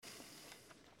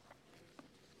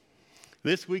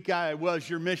This week I was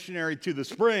your missionary to the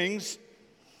Springs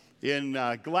in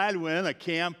Gladwin, a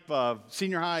camp of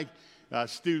senior high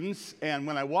students. And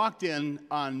when I walked in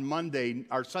on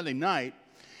Sunday night,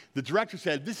 the director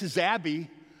said, "This is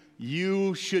Abby.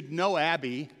 You should know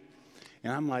Abby."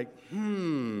 And I'm like,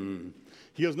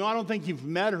 He goes, "No, I don't think you've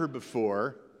met her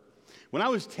before." When I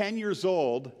was 10 years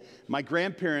old, my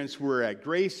grandparents were at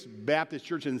Grace Baptist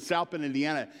Church in South Bend,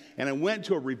 Indiana, and I went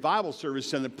to a revival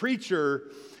service, and the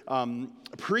preacher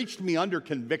preached me under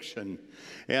conviction.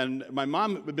 And my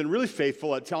mom had been really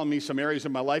faithful at telling me some areas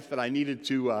of my life that I needed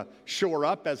to shore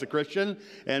up as a Christian.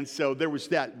 And so there was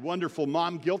that wonderful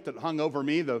mom guilt that hung over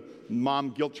me, the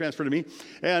mom guilt transferred to me,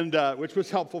 and which was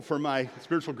helpful for my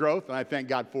spiritual growth, and I thank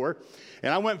God for.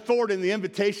 And I went forward in the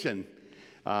invitation.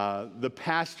 The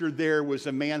pastor there was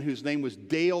a man whose name was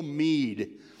Dale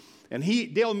Mead. And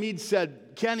Dale Mead said,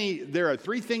 "Kenny, there are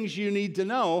 3 things you need to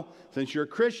know. Since you're a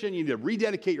Christian, you need to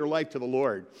rededicate your life to the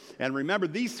Lord. And remember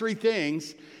these 3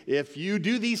 things. If you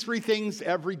do these 3 things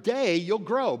every day, you'll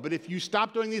grow. But if you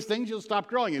stop doing these things, you'll stop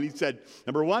growing." And he said,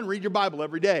 number 1, read your Bible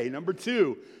every day. Number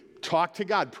 2, talk to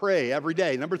God, pray every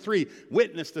day. Number 3,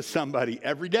 witness to somebody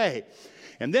every day.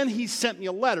 And then he sent me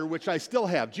a letter, which I still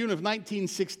have, June of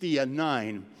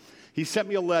 1969. He sent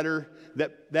me a letter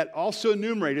that also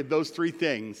enumerated those 3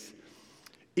 things.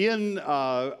 In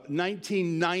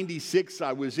 1996,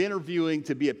 I was interviewing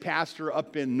to be a pastor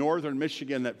up in northern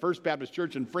Michigan at First Baptist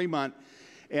Church in Fremont.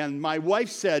 And my wife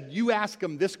said, "You ask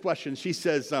them this question." She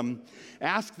says,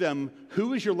 "Ask them, who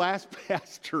was your last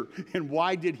pastor and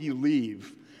why did he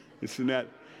leave?" Isn't that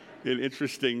an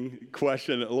interesting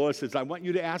question? Lois says, "I want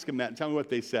you to ask them that and tell me what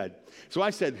they said." So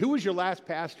I said, "Who was your last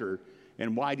pastor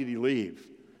and why did he leave?"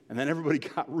 And then everybody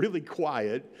got really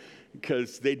quiet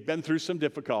because they'd been through some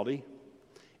difficulty.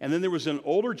 And then there was an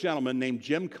older gentleman named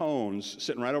Jim Cones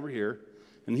sitting right over here,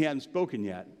 and he hadn't spoken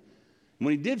yet. And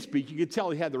when he did speak, you could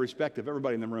tell he had the respect of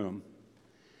everybody in the room.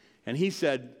 And he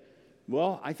said,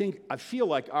 "Well, I feel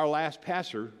like our last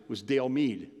pastor was Dale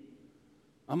Mead."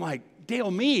 I'm like, "Dale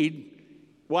Mead?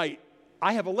 Why,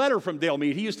 I have a letter from Dale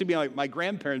Mead. He used to be like my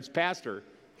grandparents' pastor."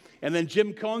 And then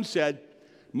Jim Cones said,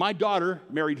 "My daughter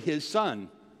married his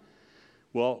son."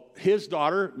 Well, his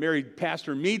daughter married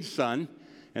Pastor Mead's son,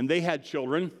 and they had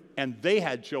children,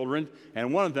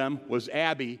 and one of them was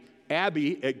Abby.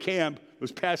 Abby at camp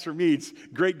was Pastor Mead's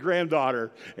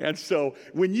great-granddaughter. And so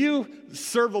when you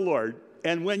serve the Lord,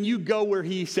 and when you go where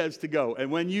he says to go, and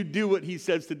when you do what he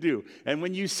says to do, and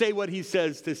when you say what he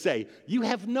says to say, you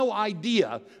have no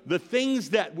idea the things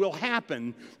that will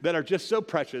happen that are just so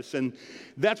precious. And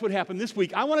that's what happened this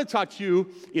week. I want to talk to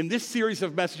you in this series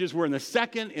of messages. We're in the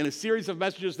second in a series of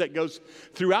messages that goes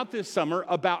throughout this summer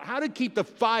about how to keep the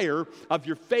fire of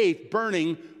your faith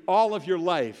burning all of your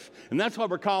life. And that's why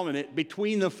we're calling it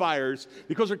Between the Fires,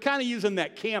 because we're kind of using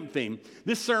that camp theme.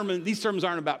 These sermons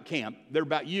aren't about camp. They're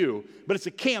about you. But it's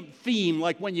a camp theme,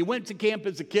 like when you went to camp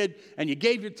as a kid and you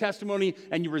gave your testimony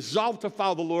and you resolved to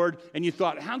follow the Lord and you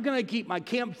thought, how can I keep my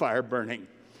campfire burning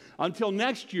until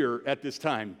next year at this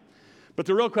time? But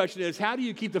the real question is, how do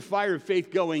you keep the fire of faith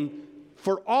going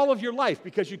for all of your life?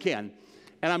 Because you can.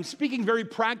 And I'm speaking very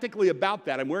practically about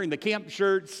that. I'm wearing the camp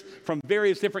shirts from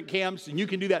various different camps, and you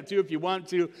can do that too if you want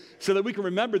to, so that we can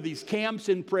remember these camps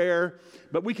in prayer,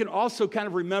 but we can also kind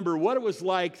of remember what it was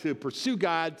like to pursue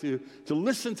God, to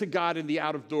listen to God in the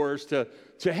out of doors, to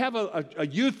have a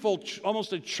youthful,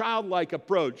 almost a childlike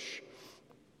approach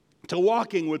to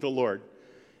walking with the Lord.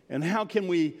 And how can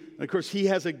we, of course, he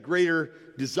has a greater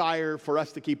desire for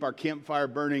us to keep our campfire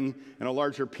burning and a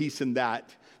larger peace in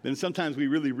that than sometimes we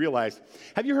really realize.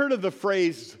 Have you heard of the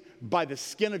phrase, "by the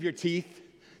skin of your teeth"?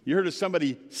 You heard of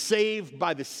somebody saved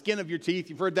by the skin of your teeth?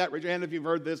 You've heard that? Raise your hand if you've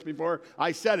heard this before.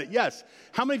 I said it, yes.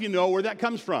 How many of you know where that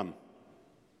comes from?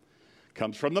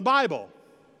 Comes from the Bible.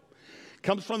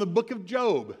 Comes from the book of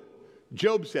Job.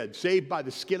 Job said, "saved by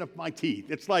the skin of my teeth."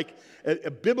 It's like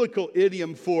a biblical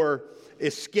idiom for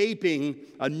escaping,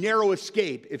 a narrow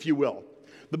escape, if you will.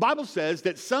 The Bible says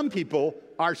that some people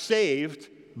are saved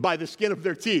by the skin of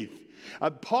their teeth.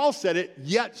 Paul said it,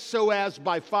 "yet so as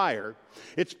by fire."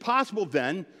 It's possible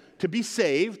then to be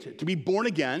saved, to be born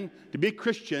again, to be a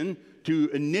Christian, to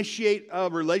initiate a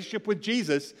relationship with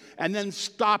Jesus, and then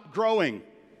stop growing.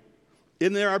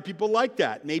 And there are people like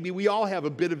that. Maybe we all have a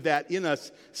bit of that in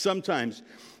us sometimes.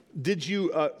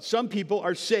 Some people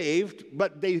are saved,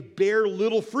 but they bear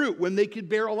little fruit when they could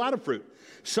bear a lot of fruit.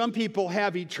 Some people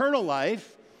have eternal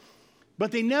life,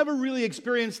 but they never really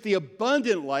experienced the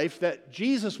abundant life that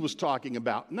Jesus was talking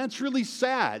about. And that's really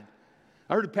sad.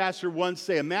 I heard a pastor once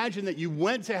say, imagine that you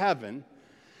went to heaven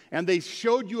and they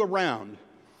showed you around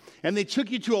and they took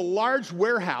you to a large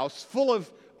warehouse full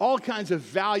of all kinds of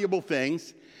valuable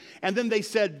things. And then they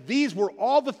said, these were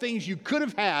all the things you could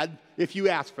have had if you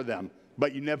asked for them,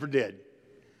 but you never did.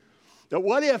 Now,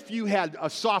 what if you had a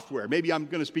software? Maybe I'm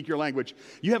going to speak your language.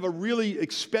 You have a really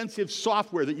expensive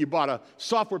software that you bought, a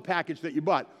software package that you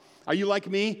bought. Are you like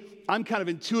me? I'm kind of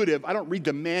intuitive. I don't read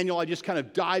the manual. I just kind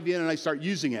of dive in and I start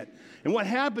using it. And what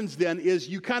happens then is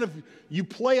you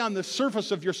play on the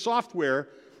surface of your software.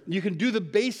 You can do the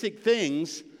basic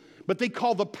things, but they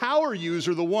call the power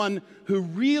user the one who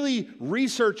really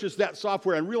researches that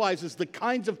software and realizes the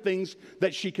kinds of things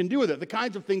that she can do with it, the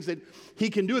kinds of things that he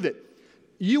can do with it.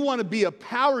 You want to be a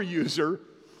power user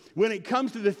when it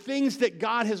comes to the things that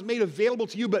God has made available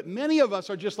to you, but many of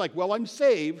us are just like, well, I'm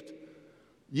saved,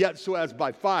 yet so as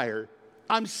by fire.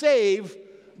 I'm saved,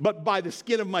 but by the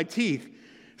skin of my teeth.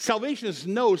 Salvation is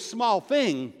no small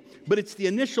thing, but it's the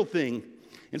initial thing.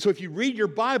 And so if you read your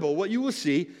Bible, what you will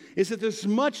see is that there's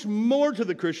much more to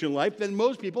the Christian life than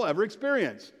most people ever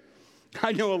experience.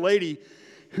 I know a lady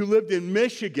who lived in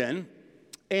Michigan,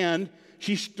 and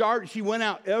she went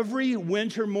out every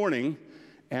winter morning,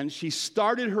 and she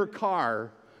started her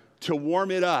car to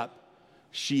warm it up.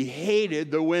 She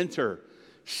hated the winter.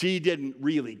 She didn't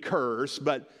really curse,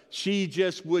 but she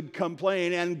just would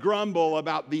complain and grumble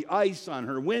about the ice on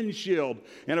her windshield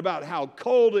and about how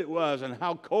cold it was and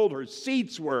how cold her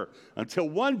seats were, until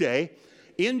one day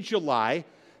in July,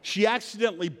 she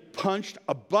accidentally punched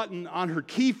a button on her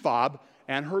key fob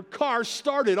and her car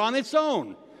started on its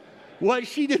own. What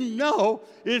she didn't know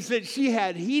is that she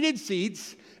had heated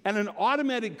seats and an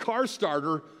automatic car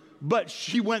starter, but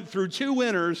she went through 2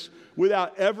 winters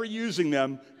without ever using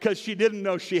them because she didn't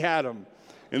know she had them.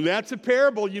 And that's a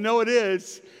parable, you know it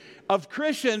is, of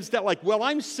Christians that like, well,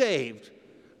 I'm saved.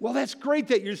 Well, that's great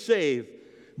that you're saved,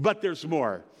 but there's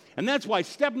more. And that's why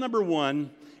step number 1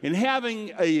 in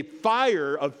having a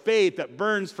fire of faith that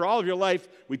burns for all of your life,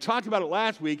 we talked about it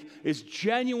last week, is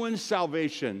genuine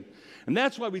salvation. And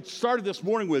that's why we started this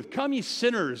morning with, come ye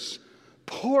sinners,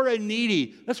 poor and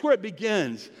needy. That's where it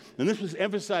begins. And this was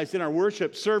emphasized in our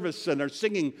worship service and our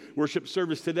singing worship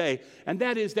service today. And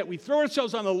that is that we throw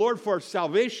ourselves on the Lord for our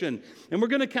salvation. And we're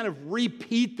going to kind of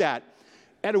repeat that.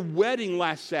 At a wedding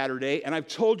last Saturday, and I've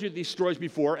told you these stories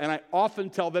before, and I often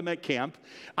tell them at camp,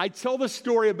 I tell the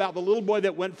story about the little boy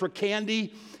that went for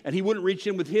candy, and he wouldn't reach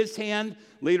in with his hand.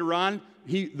 Later on,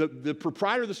 the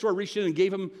proprietor of the store reached in and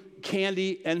gave him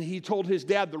candy, and he told his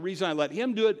dad, the reason I let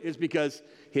him do it is because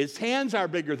his hands are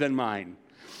bigger than mine.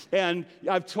 And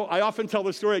I often tell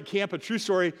the story at camp, a true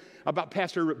story about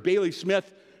Pastor Bailey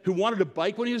Smith, who wanted a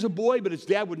bike when he was a boy, but his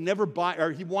dad would never buy,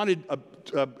 or he wanted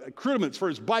accoutrements for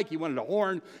his bike. He wanted a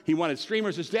horn, he wanted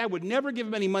streamers. His dad would never give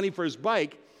him any money for his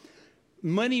bike.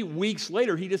 Many weeks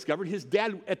later, he discovered his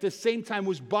dad at the same time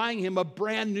was buying him a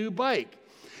brand new bike.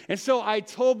 And so I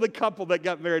told the couple that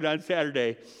got married on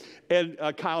Saturday, and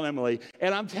Kyle and Emily,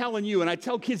 and I'm telling you, and I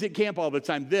tell kids at camp all the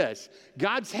time this,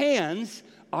 God's hands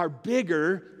are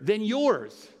bigger than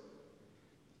yours.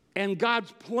 And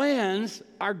God's plans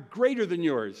are greater than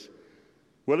yours.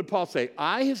 What did Paul say?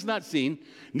 Eye has not seen,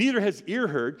 neither has ear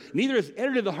heard, neither has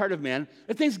entered into the heart of man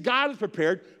the things God has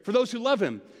prepared for those who love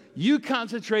him. You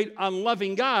concentrate on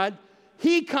loving God.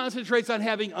 He concentrates on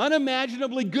having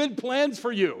unimaginably good plans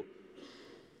for you.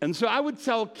 And so I would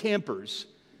tell campers,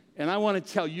 and I want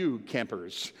to tell you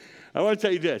campers, I want to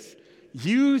tell you this.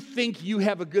 You think you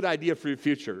have a good idea for your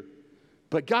future.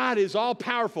 But God is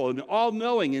all-powerful and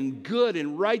all-knowing and good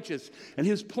and righteous, and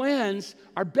his plans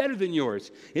are better than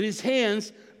yours, and his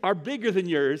hands are bigger than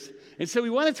yours. And so we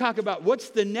want to talk about what's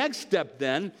the next step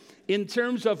then in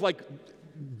terms of like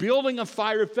building a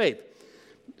fire of faith.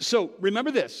 So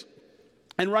remember this,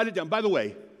 and write it down. By the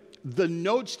way, the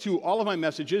notes to all of my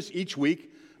messages each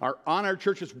week are on our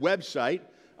church's website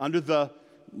under the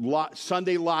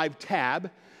Sunday Live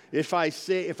tab. If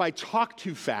I talk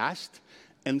too fast,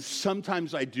 and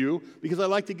sometimes I do, because I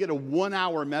like to get a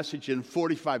 1-hour message in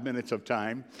 45 minutes of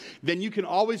time, then you can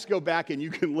always go back and you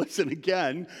can listen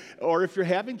again. Or if you're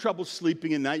having trouble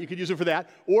sleeping at night, you can use it for that.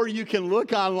 Or you can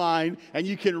look online and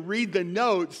you can read the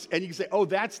notes and you can say, oh,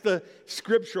 that's the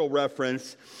scriptural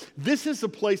reference. This is the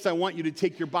place I want you to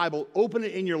take your Bible, open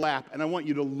it in your lap, and I want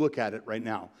you to look at it right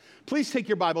now. Please take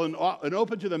your Bible and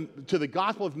open to the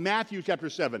Gospel of Matthew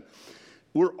chapter 7.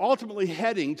 We're ultimately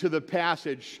heading to the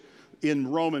passage in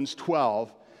Romans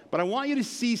 12, but I want you to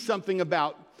see something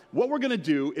about what we're going to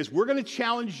do is we're going to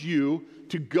challenge you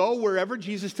to go wherever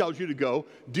Jesus tells you to go,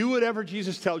 do whatever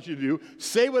Jesus tells you to do,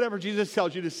 say whatever Jesus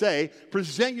tells you to say,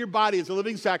 present your body as a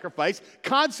living sacrifice,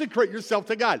 consecrate yourself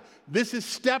to God. This is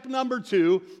step number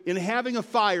 2 in having a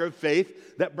fire of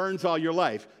faith that burns all your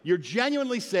life. You're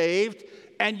genuinely saved,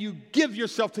 and you give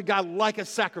yourself to God like a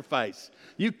sacrifice.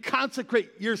 You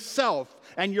consecrate yourself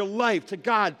and your life to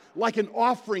God like an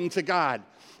offering to God.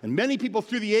 And many people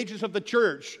through the ages of the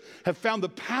church have found the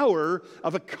power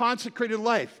of a consecrated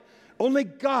life. Only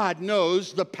God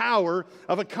knows the power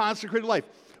of a consecrated life.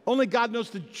 Only God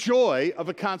knows the joy of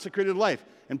a consecrated life.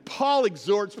 And Paul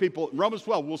exhorts people in Romans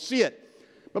 12. We'll see it.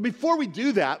 But before we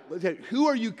do that, who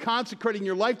are you consecrating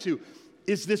your life to?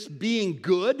 Is this being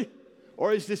good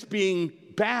or is this being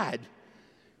bad?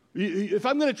 If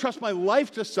I'm going to trust my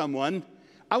life to someone,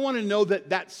 I want to know that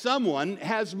that someone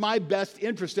has my best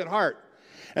interest at heart.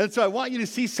 And so I want you to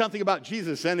see something about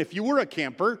Jesus. And if you were a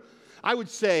camper, I would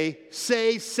say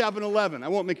 7-Eleven. I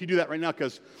won't make you do that right now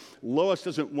because Lois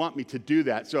doesn't want me to do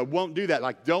that. So I won't do that.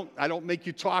 I don't make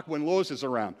you talk when Lois is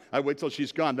around. I wait till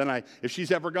she's gone. Then if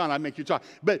she's ever gone, I make you talk.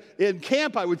 But in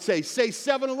camp, I would say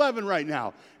 7-Eleven right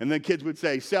now. And then kids would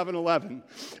say 7-Eleven.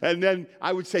 And then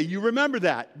I would say, you remember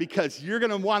that because you're going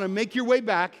to want to make your way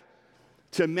back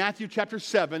to Matthew chapter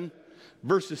 7,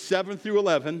 verses 7 through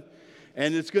 11.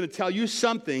 And it's going to tell you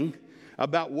something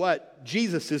about what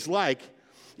Jesus is like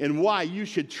and why you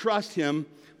should trust him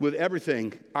with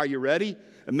everything. Are you ready?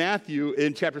 Matthew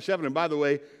in chapter 7. And by the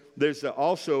way, there's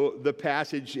also the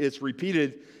passage, it's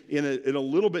repeated in a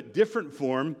little bit different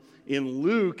form in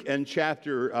Luke and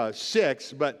chapter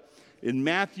 6. But in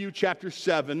Matthew chapter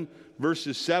 7,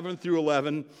 verses 7 through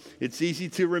 11, it's easy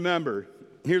to remember.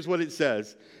 Here's what it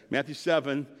says. Matthew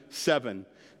 7:7.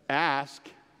 Ask,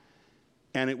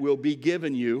 and it will be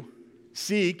given you.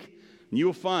 Seek, and you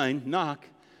will find. Knock,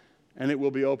 and it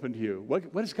will be opened to you.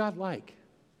 What is God like?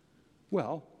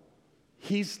 Well,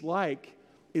 he's like,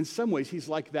 in some ways, he's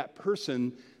like that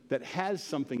person that has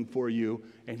something for you,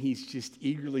 and he's just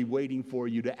eagerly waiting for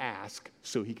you to ask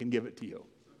so he can give it to you.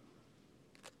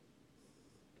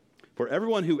 For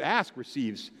everyone who asks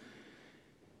receives,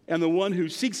 and the one who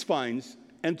seeks finds,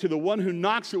 and to the one who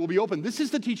knocks it will be opened. This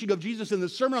is the teaching of Jesus in the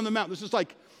Sermon on the Mount. This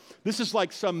is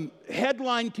like some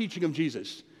headline teaching of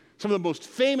Jesus, some of the most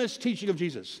famous teaching of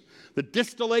Jesus, the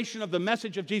distillation of the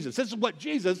message of Jesus. This is what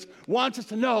Jesus wants us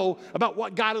to know about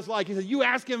what God is like. He said, you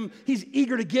ask him, he's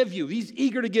eager to give you. He's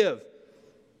eager to give.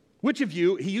 Which of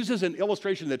you, he uses an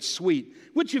illustration that's sweet,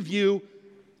 which of you,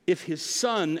 if his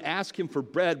son asked him for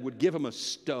bread, would give him a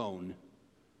stone?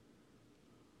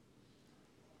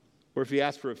 Or if he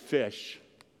asked for a fish,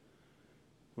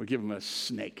 would give him a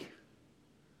snake?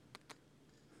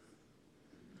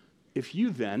 If you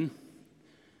then,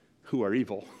 who are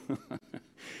evil,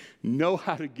 know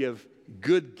how to give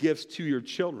good gifts to your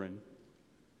children,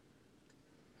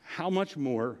 how much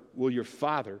more will your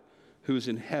Father who is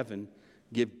in heaven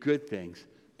give good things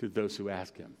to those who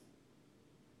ask him?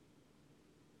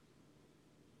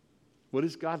 What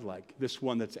is God like? This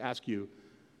one that's asked you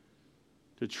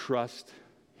to trust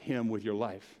him with your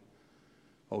life.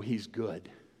 Oh, he's good.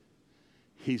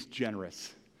 He's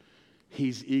generous.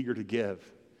 He's eager to give.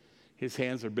 His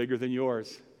hands are bigger than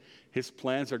yours. His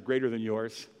plans are greater than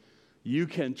yours. You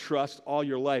can trust all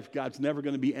your life. God's never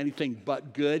going to be anything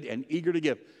but good and eager to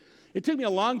give. It took me a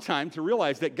long time to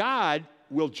realize that God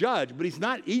will judge, but he's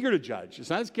not eager to judge. It's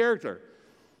not his character.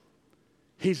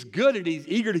 He's good and he's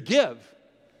eager to give.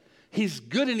 He's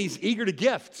good and he's eager to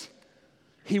gift.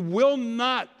 He will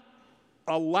not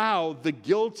allow the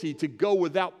guilty to go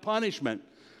without punishment.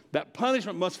 That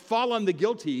punishment must fall on the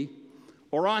guilty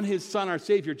or on his son, our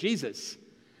Savior, Jesus.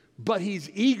 But he's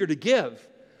eager to give.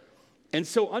 And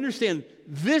so understand,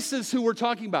 this is who we're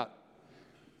talking about.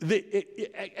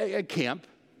 At camp,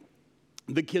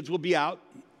 the kids will be out,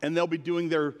 and they'll be doing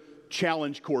their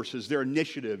challenge courses, their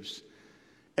initiatives.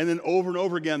 And then over and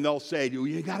over again, they'll say,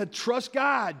 you got to trust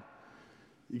God.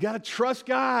 You got to trust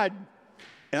God.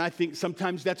 And I think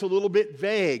sometimes that's a little bit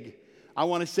vague. I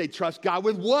want to say, trust God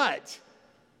with what?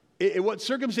 In what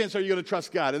circumstance are you going to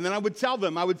trust God? And then I would tell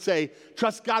them, I would say,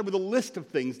 trust God with a list of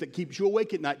things that keeps you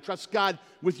awake at night. Trust God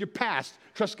with your past.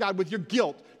 Trust God with your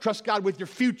guilt. Trust God with your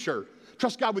future.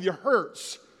 Trust God with your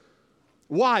hurts.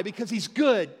 Why? Because he's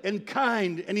good and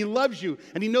kind and he loves you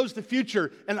and he knows the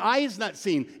future and eye is not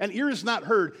seen and ear is not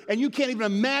heard and you can't even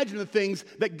imagine the things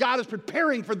that God is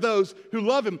preparing for those who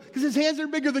love him because his hands are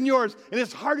bigger than yours and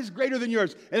his heart is greater than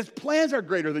yours and his plans are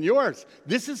greater than yours.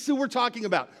 This is who we're talking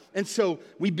about. And so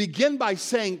we begin by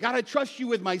saying, God, I trust you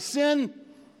with my sin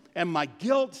and my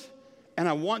guilt and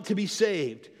I want to be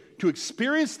saved. To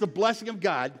experience the blessing of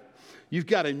God, you've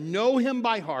got to know him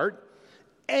by heart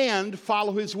and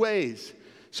follow his ways.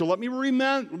 So let me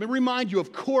remind you,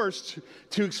 of course,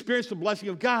 to experience the blessing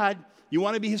of God, You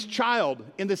want to be his child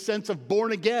in the sense of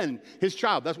born again, his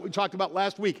child. That's what we talked about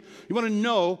last week. You want to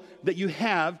know that you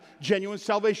have genuine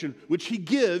salvation, which he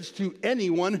gives to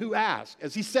anyone who asks.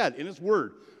 As he said in his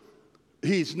word,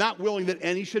 he's not willing that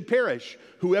any should perish.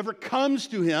 Whoever comes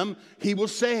to him, he will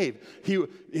save.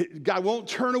 God won't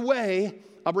turn away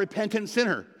a repentant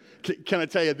sinner. Can I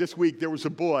tell you, this week there was a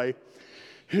boy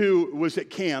who was at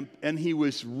camp, and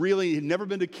he'd never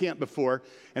been to camp before,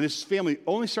 and his family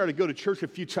only started to go to church a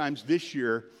few times this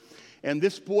year, and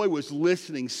this boy was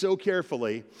listening so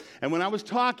carefully, and when I was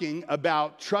talking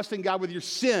about trusting God with your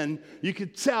sin, you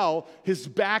could tell his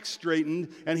back straightened,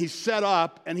 and he sat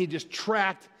up, and he just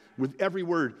tracked with every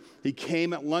word. He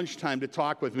came at lunchtime to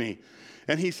talk with me,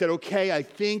 and he said, okay, I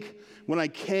think when I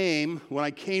came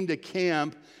to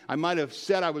camp, I might have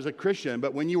said I was a Christian,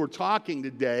 but when you were talking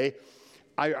today,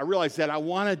 I realized that I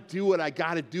want to do what I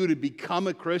got to do to become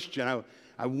a Christian.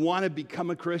 I want to become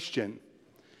a Christian.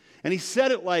 And he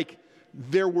said it like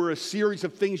there were a series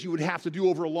of things you would have to do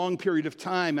over a long period of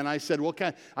time. And I said, well,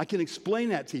 I can explain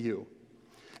that to you.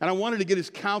 And I wanted to get his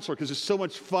counselor because it's so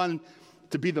much fun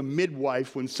to be the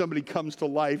midwife when somebody comes to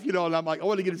life. And I'm like, I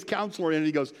want to get his counselor in. And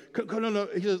he goes, no.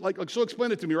 He says, so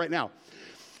explain it to me right now.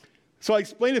 So I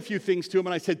explained a few things to him.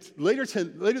 And I said, later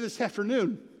this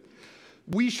afternoon,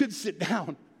 we should sit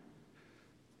down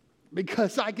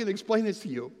because I can explain this to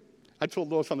you. I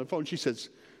told Lois on the phone, she says,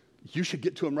 you should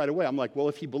get to him right away. I'm like, well,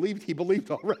 if he believed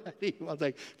already. I was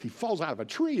like, if he falls out of a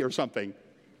tree or something.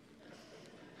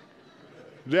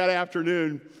 That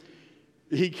afternoon,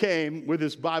 he came with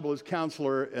his Bible, his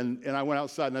counselor, and I went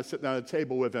outside and I sat down at a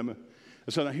table with him.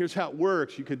 I said, now here's how it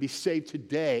works. You could be saved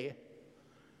today.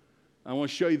 I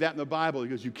want to show you that in the Bible. He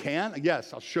goes, you can?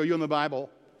 Yes, I'll show you in the Bible.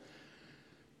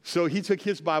 So he took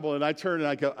his Bible, and I turned, and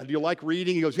I go, do you like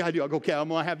reading? He goes, yeah, I do. I go, okay, I'm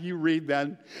going to have you read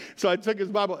then. So I took his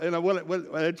Bible, and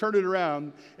I turned it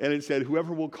around, and it said,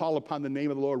 whoever will call upon the name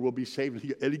of the Lord will be saved.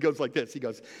 And he goes like this. He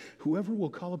goes, whoever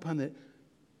will call upon the,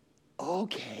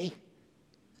 okay.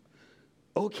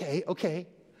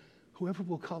 Whoever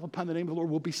will call upon the name of the Lord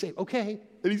will be saved. Okay.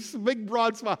 And he's a big,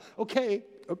 broad smile. Okay.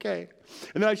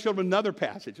 And then I showed him another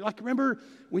passage. Like, remember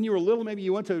when you were little, maybe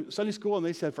you went to Sunday school, and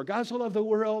they said, for God so loved the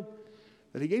world,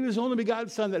 that he gave his only begotten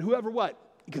son, that whoever what?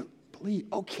 He goes, believe,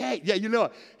 okay. Yeah, you know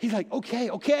it. He's like, okay.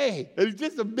 And it's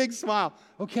just a big smile.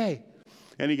 Okay.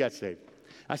 And he got saved.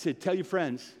 I said, tell your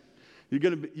friends. You're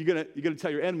gonna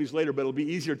tell your enemies later, but it'll be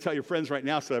easier to tell your friends right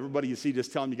now, so everybody you see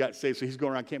just tell them you got saved. So he's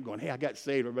going around camp going, hey, I got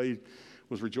saved. Everybody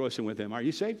was rejoicing with him. Are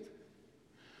you saved?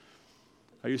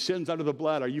 Are your sins under the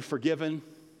blood? Are you forgiven?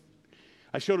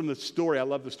 I showed him the story. I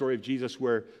love the story of Jesus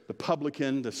where the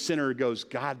publican, the sinner, goes,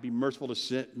 God, be merciful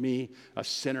to me, a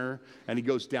sinner. And he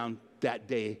goes down that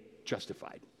day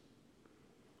justified.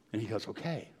 And he goes,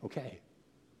 okay.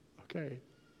 And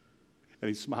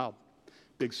he smiled,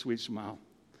 big, sweet smile.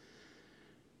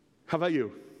 How about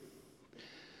you?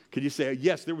 Could you say,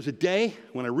 yes, there was a day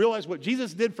when I realized what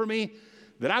Jesus did for me,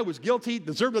 that I was guilty,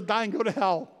 deserved to die and go to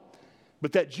hell,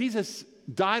 but that Jesus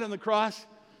died on the cross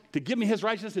to give me his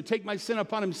righteousness, to take my sin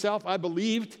upon himself. I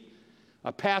believed.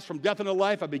 I passed from death into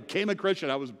life. I became a Christian.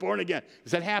 I was born again.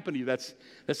 Does that happen to you? That's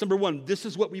number one. This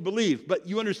is what we believe. But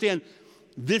you understand,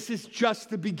 this is just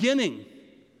the beginning.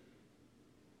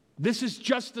 This is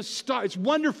just the start. It's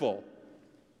wonderful.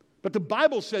 But the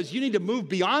Bible says you need to move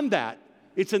beyond that.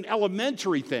 It's an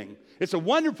elementary thing. It's a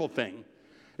wonderful thing.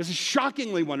 It's a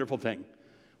shockingly wonderful thing.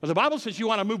 But the Bible says you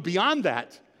want to move beyond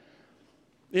that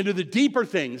into the deeper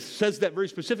things. It says that very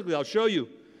specifically. I'll show you.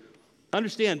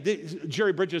 Understand,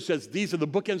 Jerry Bridges says these are the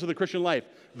bookends of the Christian life.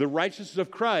 The righteousness of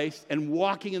Christ and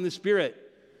walking in the Spirit.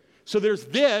 So there's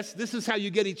this. This is how you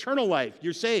get eternal life.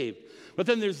 You're saved. But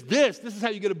then there's this. This is how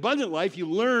you get abundant life. You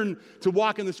learn to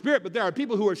walk in the Spirit. But there are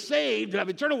people who are saved, who have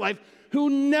eternal life, who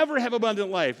never have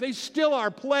abundant life. They still are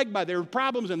plagued by their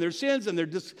problems and their sins, and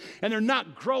they're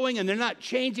not growing, and they're not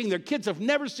changing. Their kids have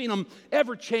never seen them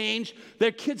ever change.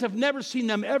 Their kids have never seen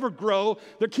them ever grow.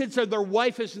 Their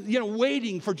wife is,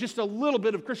 waiting for just a little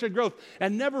bit of Christian growth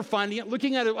and never finding it,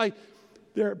 looking at it like,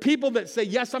 there are people that say,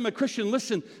 yes, I'm a Christian.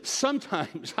 Listen,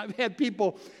 sometimes I've had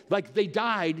people, like they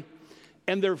died,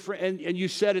 and you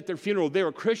said at their funeral they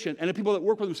were Christian, and the people that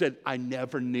work with them said, I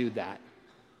never knew that.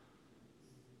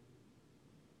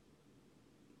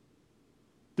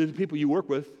 The people you work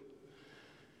with,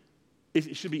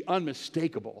 it should be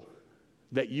unmistakable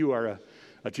that you are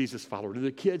a Jesus follower. Do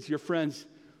the kids, your friends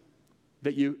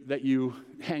that you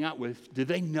hang out with, do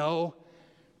they know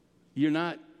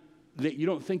that you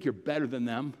don't think you're better than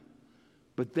them,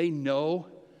 but they know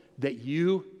that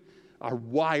you are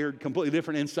wired completely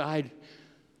different inside,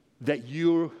 that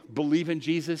you believe in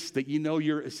Jesus, that you know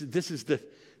this is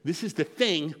the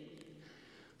thing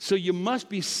So you must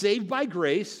be saved by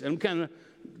grace. I'm kind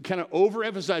of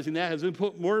overemphasizing that.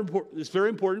 It's very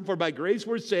important, for by grace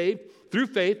we're saved through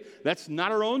faith. That's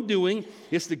not our own doing.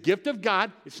 It's the gift of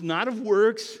God. It's not of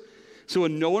works. So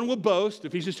no one will boast.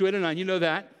 Ephesians 2:8-9, you know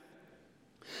that.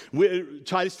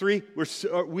 Titus 3,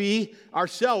 we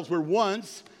ourselves were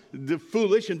once the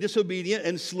foolish and disobedient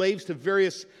and slaves to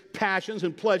various passions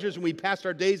and pleasures, and we passed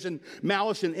our days in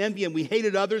malice and envy, and we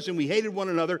hated others and we hated one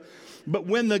another. But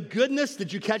when the goodness,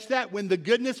 did you catch that? When the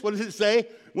goodness, what does it say?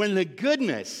 When the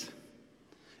goodness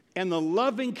and the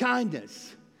loving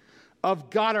kindness of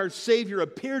God our Savior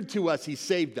appeared to us, he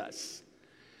saved us.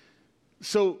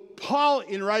 So Paul,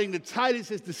 in writing to Titus,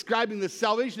 is describing the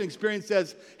salvation experience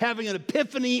as having an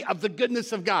epiphany of the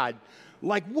goodness of God.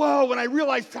 Like, whoa, when I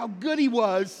realized how good he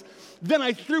was, then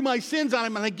I threw my sins on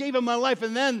him and I gave him my life,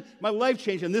 and then my life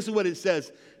changed. And this is what it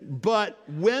says. But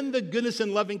when the goodness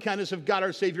and loving kindness of God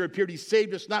our Savior appeared, he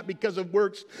saved us not because of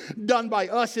works done by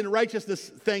us in righteousness,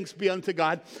 thanks be unto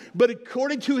God, but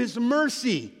according to his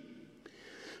mercy,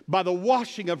 by the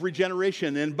washing of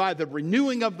regeneration and by the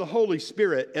renewing of the Holy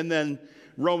Spirit. And then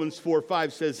Romans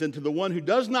 4:5 says, and to the one who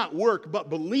does not work but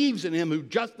believes in him who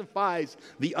justifies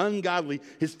the ungodly,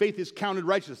 his faith is counted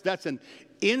righteous. That's an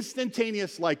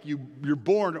instantaneous, like you're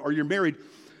born or you're married,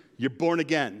 you're born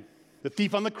again. The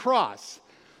thief on the cross,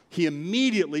 he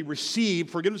immediately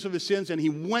received forgiveness of his sins, and he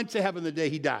went to heaven the day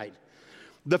he died.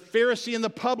 The Pharisee and the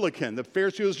publican. The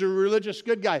Pharisee was a religious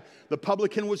good guy. The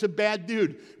publican was a bad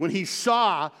dude. When he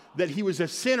saw that he was a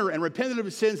sinner and repented of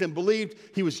his sins and believed,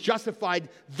 he was justified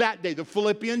that day. The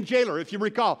Philippian jailer, if you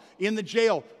recall, in the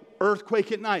jail,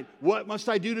 earthquake at night. What must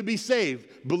I do to be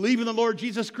saved? Believe in the Lord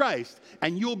Jesus Christ,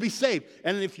 and you'll be saved.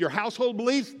 And if your household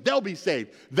believes, they'll be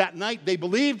saved. That night they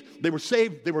believed, they were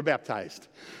saved, they were baptized.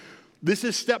 This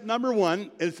is step number one.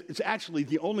 It's actually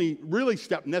the only really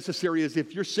step necessary is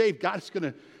if you're saved, God is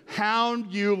going to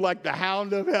hound you like the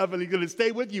hound of heaven. He's going to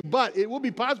stay with you. But it will be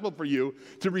possible for you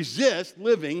to resist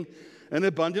living an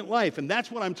abundant life. And that's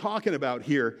what I'm talking about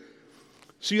here.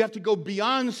 So you have to go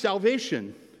beyond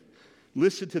salvation.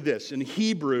 Listen to this. In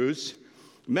Hebrews,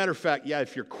 matter of fact,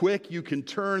 if you're quick, you can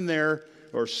turn there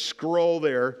or scroll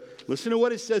there. Listen to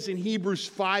what it says in Hebrews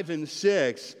 5 and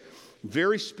 6,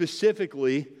 very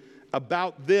specifically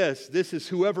about this. This is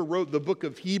whoever wrote the book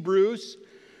of Hebrews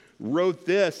wrote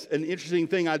this. An interesting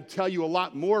thing, I'd tell you a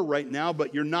lot more right now,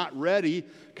 but you're not ready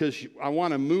because I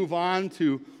want to move on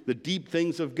to the deep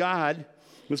things of God.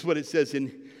 This is what it says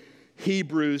in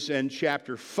Hebrews and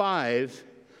chapter 5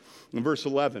 and verse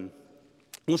 11.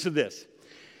 Listen to this.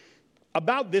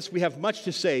 About this we have much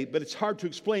to say, but it's hard to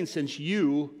explain since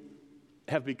you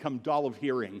have become dull of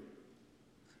hearing.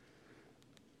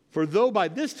 For though by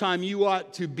this time you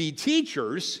ought to be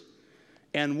teachers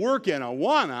and work in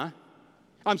Awana,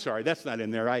 I'm sorry, that's not in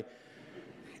there.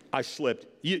 I slipped.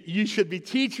 You should be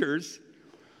teachers.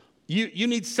 You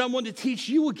need someone to teach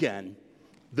you again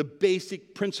the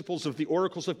basic principles of the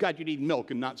oracles of God. You need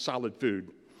milk and not solid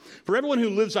food. For everyone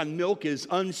who lives on milk is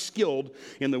unskilled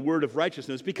in the word of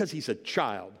righteousness because he's a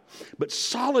child. But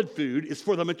solid food is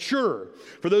for the mature,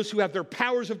 for those who have their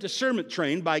powers of discernment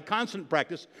trained by constant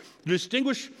practice to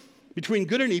distinguish between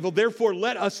good and evil. Therefore,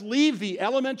 let us leave the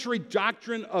elementary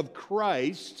doctrine of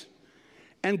Christ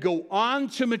and go on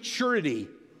to maturity,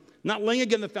 not laying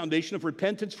again the foundation of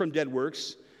repentance from dead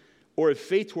works or of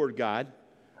faith toward God,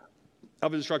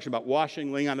 of instruction about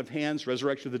washing, laying on of hands,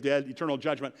 resurrection of the dead, eternal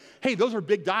judgment. Hey, those are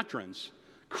big doctrines.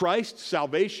 Christ,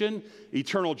 salvation,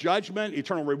 eternal judgment,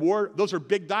 eternal reward, those are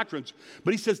big doctrines.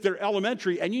 But he says they're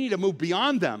elementary, and you need to move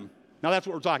beyond them. Now, that's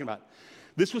what we're talking about.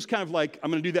 This was kind of like,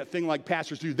 I'm going to do that thing like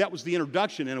pastors do. That was the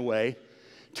introduction, in a way,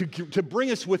 to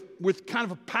bring us with kind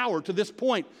of a power to this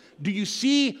point. Do you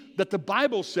see that the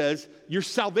Bible says your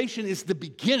salvation is the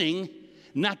beginning,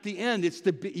 not the end? It's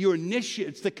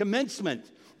it's the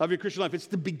commencement of your Christian life. It's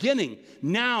the beginning.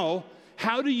 Now,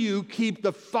 how do you keep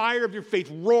the fire of your faith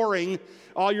roaring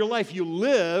all your life? You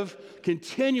live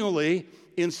continually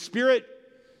in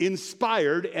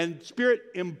Spirit-inspired and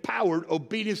Spirit-empowered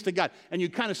obedience to God. And you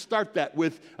kind of start that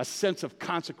with a sense of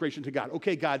consecration to God.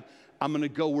 Okay, God, I'm going to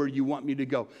go where you want me to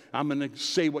go. I'm going to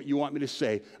say what you want me to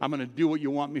say. I'm going to do what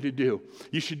you want me to do.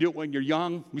 You should do it when you're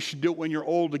young. You should do it when you're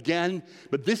old again.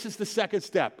 But this is the second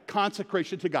step,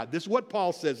 consecration to God. This is what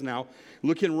Paul says now.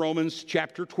 Look in Romans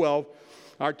chapter 12,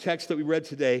 our text that we read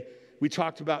today. We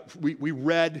talked about, we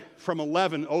read from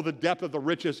 11, oh, the depth of the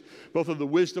riches, both of the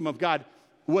wisdom of God.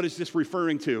 What is this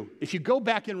referring to? If you go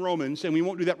back in Romans, and we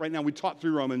won't do that right now, we taught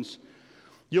through Romans,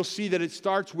 you'll see that it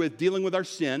starts with dealing with our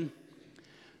sin,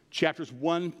 chapters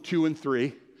 1, 2, and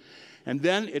 3. And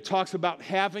then it talks about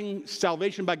having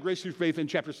salvation by grace through faith in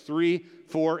chapters 3,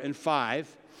 4, and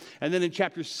 5. And then in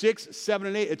chapter 6, 7,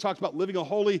 and 8, it talks about living a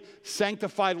holy,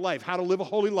 sanctified life, how to live a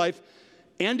holy life,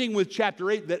 ending with chapter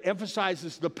 8 that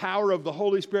emphasizes the power of the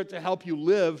Holy Spirit to help you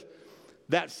live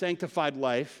that sanctified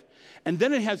life. And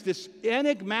then it has this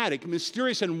enigmatic,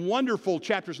 mysterious, and wonderful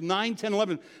chapters 9, 10,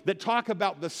 11 that talk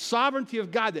about the sovereignty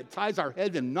of God that ties our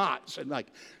head in knots. And like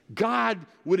God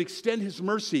would extend his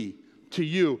mercy to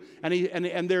you. And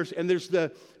there's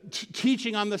the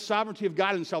teaching on the sovereignty of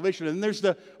God and salvation. And there's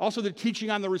also the teaching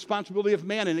on the responsibility of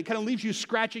man. And it kind of leaves you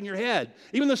scratching your head.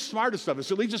 Even the smartest of us,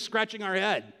 it leaves us scratching our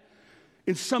head.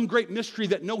 In some great mystery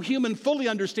that no human fully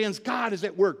understands, God is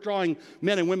at work drawing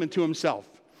men and women to himself.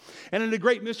 And in a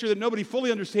great mystery that nobody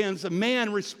fully understands, a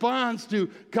man responds to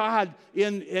God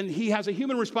and he has a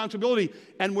human responsibility,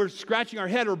 and we're scratching our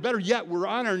head, or better yet, we're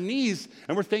on our knees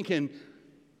and we're thinking,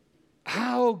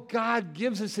 how God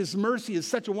gives us his mercy is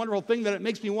such a wonderful thing that it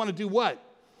makes me want to do what?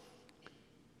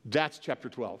 That's chapter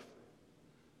 12.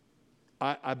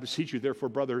 I beseech you, therefore,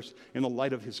 brothers, in the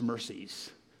light of his mercies.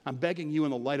 I'm begging you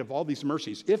in the light of all these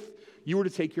mercies. If you were to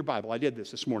take your Bible, I did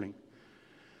this morning,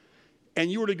 and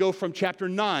you were to go from chapter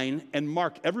 9 and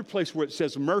mark every place where it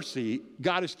says mercy,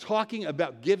 God is talking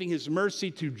about giving his mercy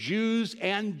to Jews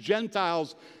and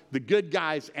Gentiles, the good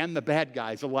guys and the bad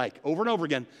guys alike. Over and over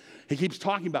again, he keeps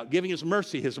talking about giving his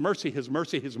mercy, his mercy, his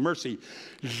mercy, his mercy.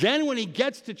 Then when he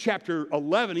gets to chapter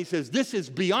 11, he says, this is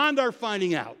beyond our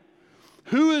finding out.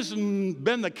 Who has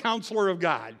been the counselor of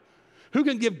God? Who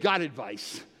can give God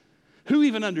advice? Who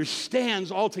even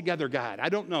understands altogether God? I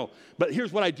don't know. But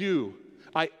here's what I do.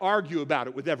 I argue about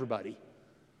it with everybody.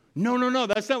 No,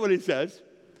 that's not what it says.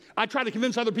 I try to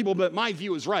convince other people that my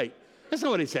view is right. That's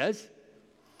not what it says.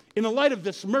 In the light of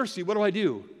this mercy, what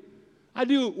do? I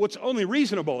do what's only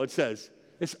reasonable, it says.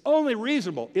 It's only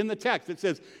reasonable in the text. It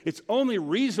says it's only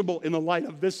reasonable in the light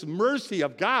of this mercy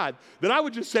of God that I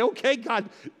would just say, okay, God,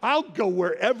 I'll go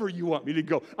wherever you want me to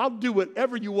go. I'll do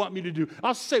whatever you want me to do.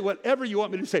 I'll say whatever you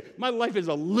want me to say. My life is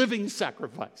a living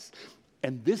sacrifice.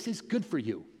 And this is good for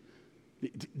you.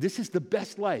 This is the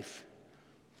best life.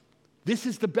 This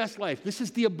is the best life. This is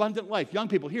the abundant life. Young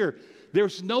people, here,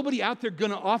 there's nobody out there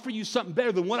going to offer you something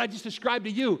better than what I just described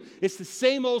to you. It's the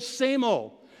same old, same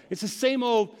old. It's the same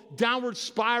old downward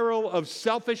spiral of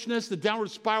selfishness, the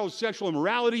downward spiral of sexual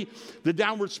immorality, the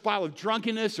downward spiral of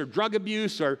drunkenness or drug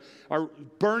abuse or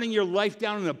burning your life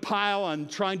down in a pile on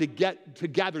trying to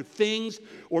gather things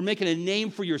or making a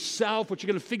name for yourself, which you're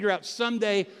going to figure out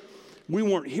someday. We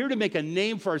weren't here to make a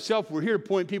name for ourselves. We're here to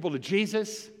point people to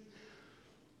Jesus.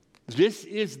 This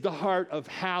is the heart of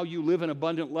how you live an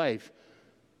abundant life.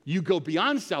 You go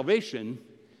beyond salvation.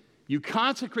 You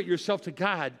consecrate yourself to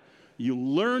God. You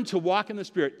learn to walk in the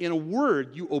Spirit. In a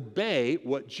word, you obey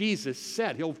what Jesus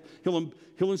said. He'll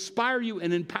inspire you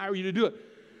and empower you to do it.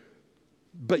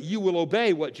 But you will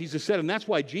obey what Jesus said. And that's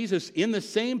why Jesus, in the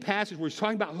same passage where he's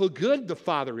talking about how good the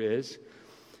Father is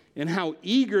and how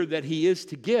eager that he is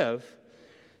to give,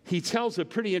 he tells a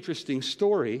pretty interesting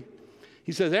story.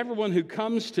 He says, everyone who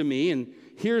comes to me and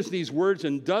hears these words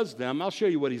and does them, I'll show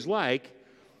you what he's like.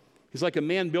 He's like a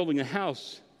man building a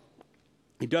house.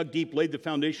 He dug deep, laid the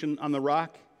foundation on the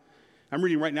rock. I'm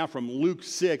reading right now from Luke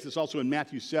 6. It's also in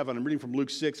Matthew 7. I'm reading from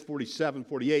Luke 6, 47,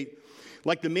 48.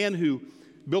 Like the man who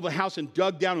built a house and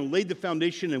dug down and laid the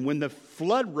foundation, and when the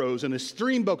flood rose and a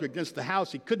stream broke against the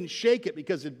house, he couldn't shake it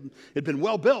because it had been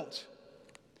well built.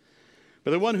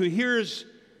 But the one who hears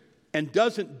and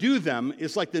doesn't do them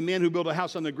is like the man who built a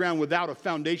house on the ground without a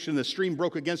foundation. The stream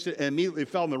broke against it and immediately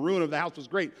fell, and the ruin of the house was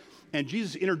great. And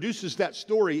Jesus introduces that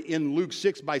story in Luke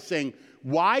 6 by saying,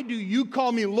 why do you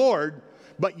call me Lord,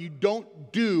 but you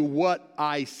don't do what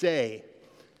I say?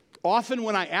 Often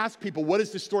when I ask people, what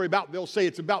is this story about? They'll say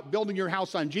it's about building your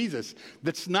house on Jesus.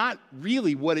 That's not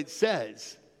really what it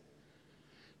says.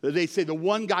 They say the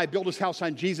one guy built his house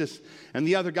on Jesus and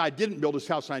the other guy didn't build his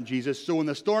house on Jesus. So when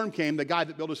the storm came, the guy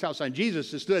that built his house on Jesus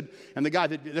stood, and the guy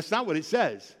that's not what it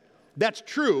says. That's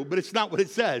true, but it's not what it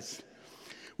says.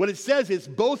 What it says is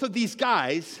both of these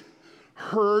guys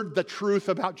heard the truth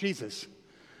about Jesus,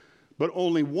 but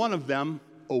only one of them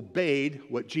obeyed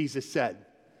what Jesus said.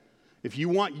 If you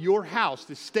want your house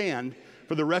to stand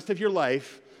for the rest of your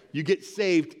life, you get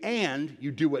saved and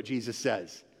you do what Jesus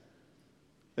says.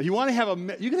 If you want to have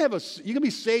you can be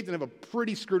saved and have a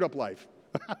pretty screwed up life.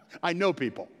 I know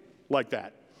people like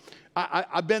that.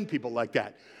 I've been people like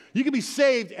that. You can be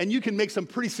saved and you can make some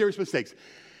pretty serious mistakes.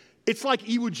 It's like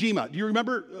Iwo Jima. Do you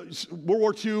remember World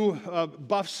War II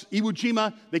buffs? Iwo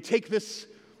Jima, they take Iwo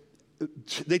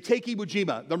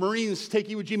Jima. The Marines take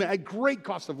Iwo Jima at great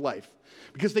cost of life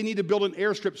because they need to build an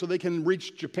airstrip so they can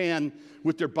reach Japan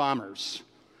with their bombers.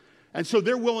 And so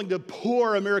they're willing to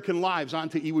pour American lives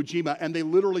onto Iwo Jima, and they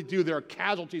literally do. There are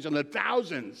casualties in the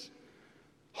thousands.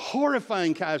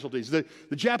 Horrifying casualties. The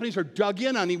Japanese are dug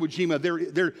in on Iwo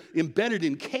Jima. They're embedded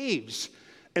in caves,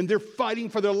 and they're fighting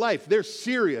for their life. They're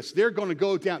serious. They're going to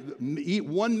go down, eat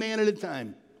one man at a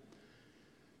time.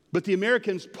 But the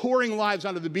Americans pouring lives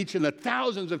onto the beach and the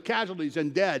thousands of casualties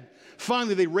and dead,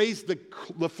 finally they raised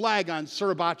the flag on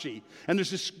Suribachi. And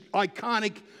there's this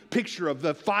iconic picture of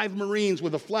the 5 Marines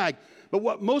with a flag. But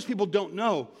what most people don't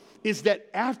know is that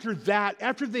after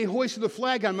they hoisted the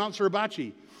flag on Mount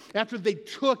Suribachi, after they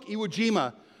took Iwo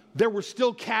Jima, there were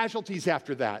still casualties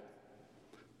after that.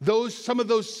 Some of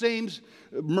those same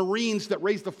Marines that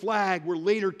raised the flag were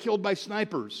later killed by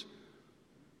snipers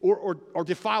or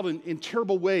defiled in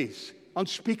terrible ways,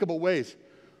 unspeakable ways.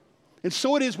 And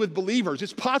so it is with believers.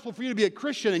 It's possible for you to be a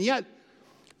Christian, and yet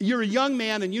you're a young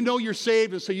man and you know you're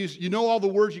saved, and so you know all the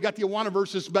words, you got the Awana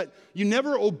verses, but you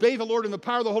never obey the Lord in the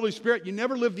power of the Holy Spirit. You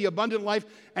never live the abundant life,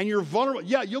 and you're vulnerable.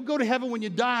 Yeah, you'll go to heaven when you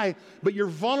die, but you're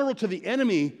vulnerable to the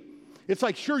enemy. It's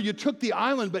like, sure, you took the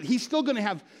island, but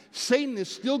Satan is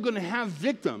still going to have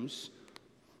victims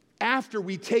after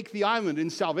we take the island in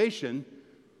salvation.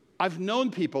 I've known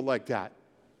people like that.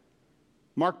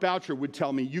 Mark Boucher would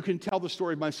tell me, you can tell the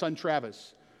story of my son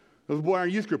Travis, of the boy in our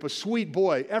youth group, a sweet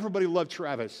boy. Everybody loved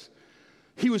Travis.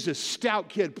 He was a stout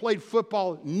kid, played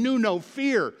football, knew no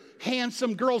fear.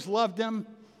 Handsome, girls loved him.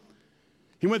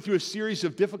 He went through a series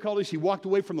of difficulties. He walked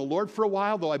away from the Lord for a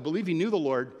while, though I believe he knew the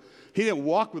Lord. He didn't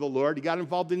walk with the Lord. He got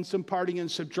involved in some partying and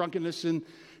some drunkenness and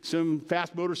some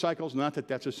fast motorcycles. Not that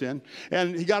that's a sin.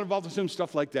 And he got involved in some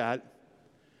stuff like that.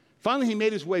 Finally, he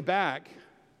made his way back.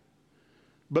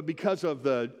 But because of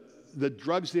the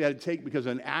drugs that he had to take, because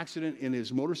of an accident in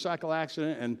his motorcycle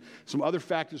accident and some other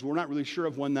factors we're not really sure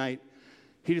of one night,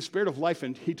 he despaired of life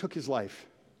and he took his life.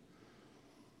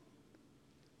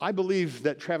 I believe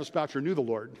that Travis Boucher knew the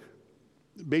Lord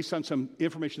based on some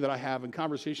information that I have and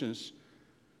conversations.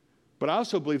 But I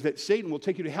also believe that Satan will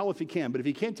take you to hell if he can. But if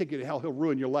he can't take you to hell, he'll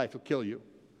ruin your life. He'll kill you,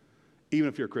 even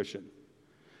if you're a Christian.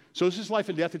 So this is life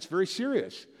and death. It's very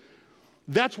serious.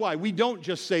 That's why we don't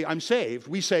just say, I'm saved.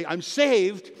 We say, I'm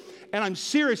saved, and I'm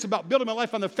serious about building my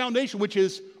life on the foundation, which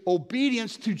is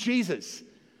obedience to Jesus.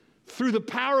 Through the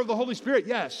power of the Holy Spirit,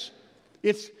 yes.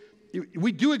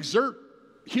 We do exert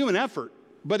human effort,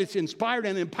 but it's inspired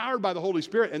and empowered by the Holy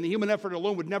Spirit, and the human effort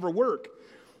alone would never work.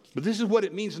 But this is what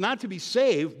it means not to be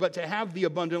saved, but to have the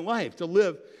abundant life, to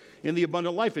live in the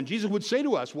abundant life. And Jesus would say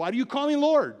to us, why do you call me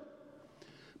Lord?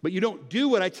 But you don't do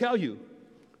what I tell you.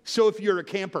 So if you're a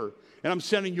camper and I'm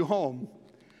sending you home,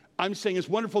 I'm saying it's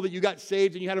wonderful that you got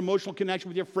saved and you had an emotional connection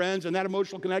with your friends, and that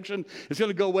emotional connection is going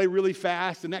to go away really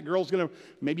fast, and that girl's going to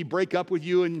maybe break up with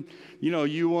you, and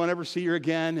you won't ever see her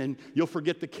again, and you'll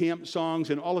forget the camp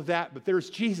songs and all of that. But there's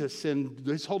Jesus, and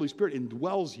His Holy Spirit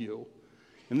indwells you.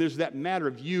 And there's that matter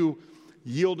of you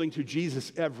yielding to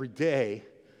Jesus every day.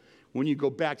 When you go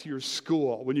back to your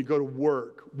school, when you go to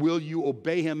work, will you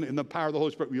obey Him in the power of the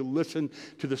Holy Spirit? Will you listen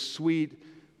to the sweet,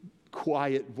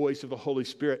 quiet voice of the Holy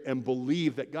Spirit and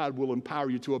believe that God will empower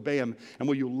you to obey Him? And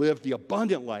will you live the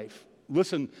abundant life?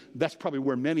 Listen, that's probably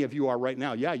where many of you are right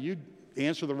now. Yeah, you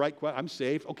answer the right question. I'm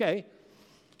saved. Okay.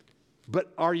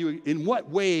 But in what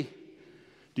way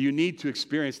do you need to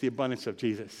experience the abundance of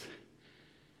Jesus?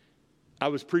 I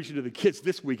was preaching to the kids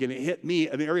this week, and it hit me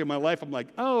in an area of my life. I'm like,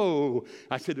 oh.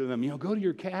 I said to them, go to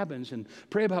your cabins and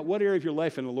pray about what area of your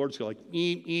life. And the Lord's like,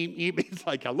 eep, eep, eep. He's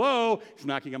like, hello. He's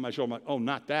knocking on my shoulder. I'm like, oh,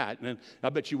 not that. And I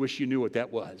bet you wish you knew what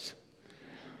that was.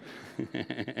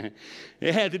 It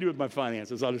had to do with my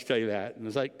finances. I'll just tell you that. And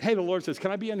it's like, hey, the Lord says,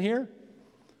 can I be in here?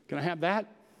 Can I have that?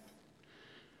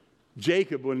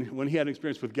 Jacob, when he had an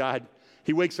experience with God,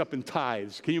 he wakes up and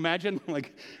tithes. Can you imagine?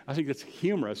 I think that's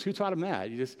humorous. Who taught him that?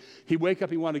 He wake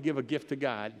up, he wanted to give a gift to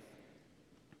God.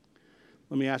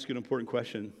 Let me ask you an important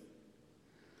question.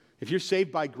 If you're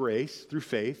saved by grace through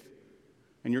faith,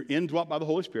 and you're indwelt by the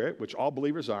Holy Spirit, which all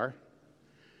believers are,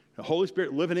 the Holy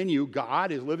Spirit living in you,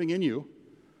 God is living in you.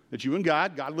 It's you and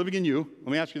God living in you.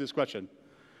 Let me ask you this question.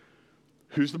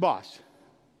 Who's the boss?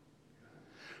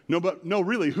 No,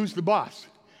 really, who's the boss?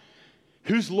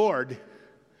 Who's Lord?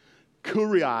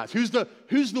 Kurios.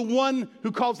 Who's the one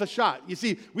who calls the shot? You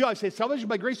see, we always say salvation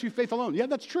by grace through faith alone. Yeah,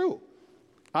 that's true.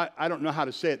 I don't know how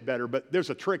to say it better, but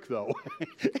there's a trick, though.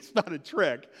 It's not a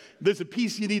trick. There's a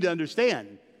piece you need to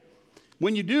understand.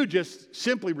 When you do just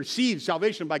simply receive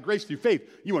salvation by grace through faith,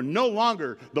 you are no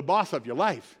longer the boss of your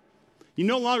life. You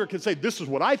no longer can say, this is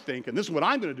what I think, and this is what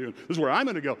I'm going to do, this is where I'm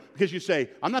going to go. Because you say,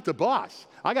 I'm not the boss.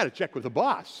 I got to check with the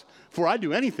boss before I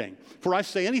do anything, before I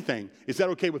say anything. Is that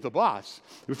okay with the boss?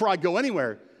 Before I go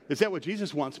anywhere, is that what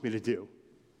Jesus wants me to do?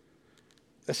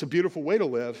 That's a beautiful way to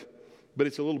live, but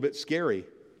it's a little bit scary.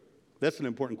 That's an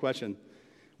important question.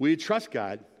 Will you trust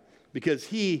God? Because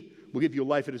he will give you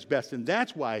life at his best. And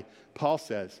that's why Paul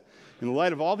says, in the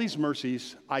light of all these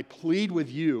mercies, I plead with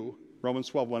you, Romans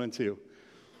 12, 1 and 2,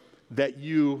 that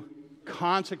you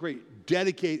consecrate,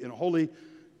 dedicate in holy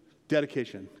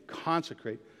dedication,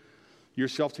 consecrate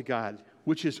yourself to God,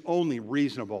 which is only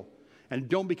reasonable. And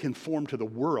don't be conformed to the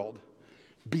world.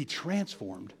 Be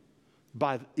transformed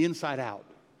by the inside out.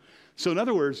 So in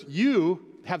other words, you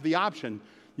have the option.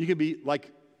 You can be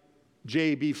like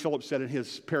J.B. Phillips said in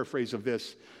his paraphrase of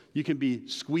this, you can be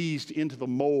squeezed into the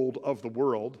mold of the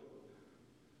world,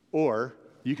 or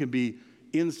you can be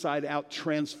inside out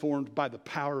transformed by the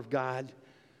power of God.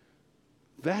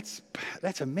 That's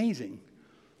amazing.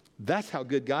 That's how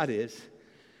good God is.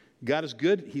 God is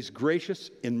good. He's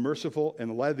gracious and merciful. In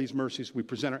the light of these mercies, we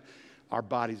present our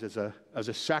bodies as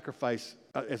a sacrifice,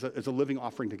 as a living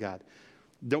offering to God.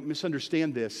 Don't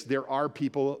misunderstand this. There are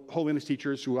people, holiness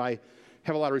teachers, who I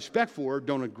have a lot of respect for,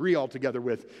 don't agree altogether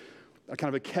with a kind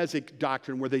of a Keswick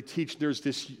doctrine where they teach there's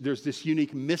this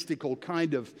unique mystical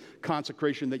kind of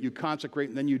consecration that you consecrate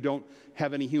and then you don't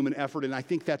have any human effort. And I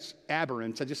think that's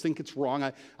aberrant. I just think it's wrong.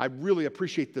 I really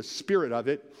appreciate the spirit of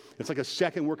it. It's like a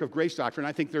second work of grace doctrine.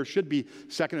 I think there should be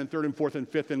second and third and fourth and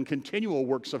fifth and continual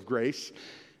works of grace.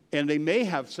 And they may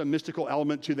have some mystical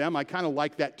element to them. I kind of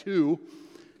like that too.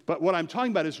 But what I'm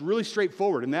talking about is really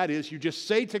straightforward. And that is you just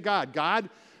say to God, God,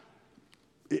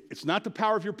 it's not the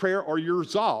power of your prayer or your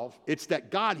resolve. It's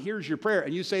that God hears your prayer.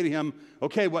 And you say to him,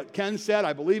 okay, what Ken said,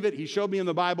 I believe it. He showed me in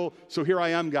the Bible. So here I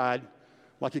am, God,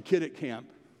 like a kid at camp.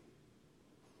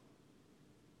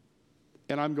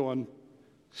 And I'm going,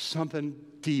 something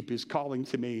deep is calling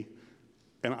to me.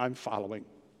 And I'm following.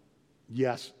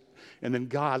 Yes. And then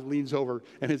God leans over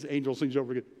and his angels leans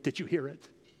over and goes, did you hear it?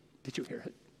 Did you hear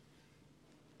it?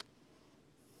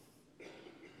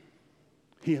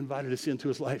 He invited us into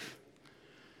his life.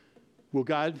 Will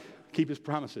God keep his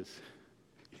promises?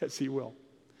 Yes, he will.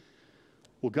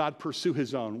 Will God pursue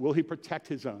his own? Will he protect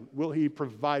his own? Will he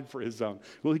provide for his own?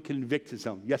 Will he convict his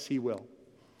own? Yes, he will.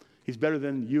 He's better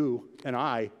than you and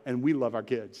I, and we love our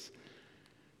kids.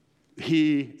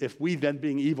 If we then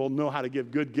being evil know how to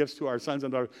give good gifts to our sons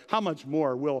and daughters, how much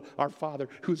more will our Father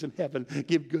who's in heaven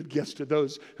give good gifts to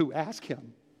those who ask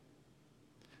him?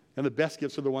 And the best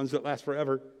gifts are the ones that last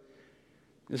forever.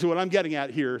 And so what I'm getting at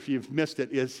here, if you've missed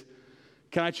it, is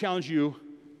can I challenge you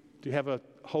to have a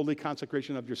holy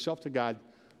consecration of yourself to God?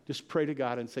 Just pray to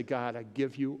God and say, God, I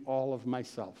give you all of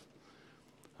myself.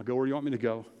 I'll go where you want me to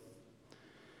go.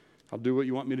 I'll do what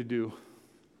you want me to do.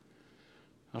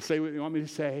 I'll say what you want me to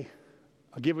say.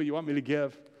 I'll give what you want me to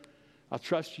give. I'll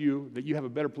trust you that you have a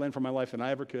better plan for my life than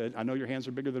I ever could. I know your hands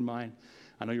are bigger than mine.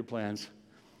 I know your plans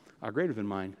are greater than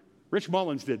mine. Rich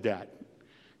Mullins did that.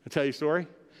 I'll tell you a story.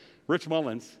 Rich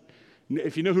Mullins.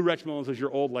 If you know who Rich Mullins is,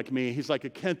 you're old like me. He's like a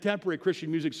contemporary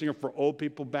Christian music singer for old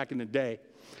people back in the day.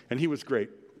 And he was great.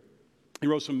 He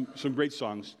wrote some great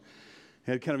songs.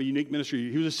 He had kind of a unique ministry.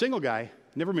 He was a single guy,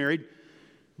 never married,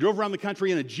 drove around the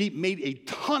country in a Jeep, made a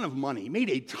ton of money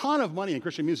in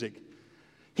Christian music.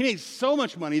 He made so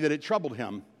much money that it troubled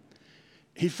him.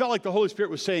 He felt like the Holy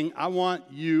Spirit was saying, I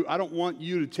don't want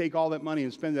you to take all that money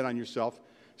and spend it on yourself.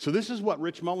 So this is what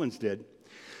Rich Mullins did.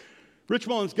 Rich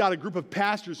Mullins got a group of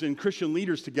pastors and Christian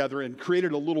leaders together and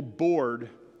created a little board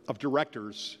of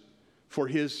directors for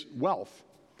his wealth.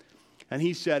 And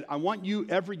he said, I want you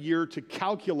every year to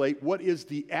calculate what is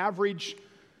the average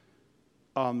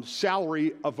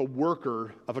salary of a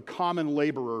worker, of a common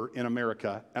laborer in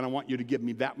America. And I want you to give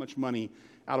me that much money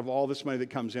out of all this money that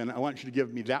comes in. I want you to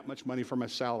give me that much money for my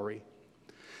salary.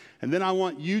 And then I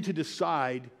want you to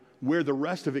decide where the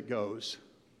rest of it goes.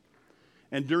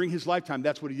 And during his lifetime,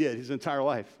 that's what he did, his entire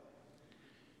life,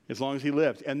 as long as he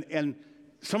lived. And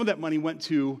some of that money went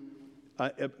to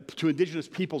indigenous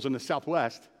peoples in the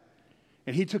Southwest.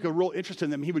 And he took a real interest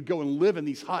in them. He would go and live in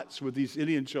these huts with these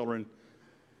Indian children.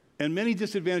 And many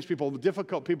disadvantaged people,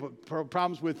 difficult people,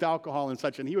 problems with alcohol and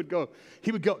such. And he would go.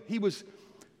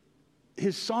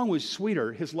 His song was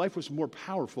sweeter. His life was more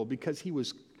powerful because he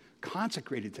was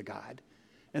consecrated to God.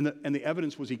 And the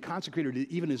evidence was he consecrated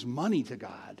even his money to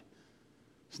God.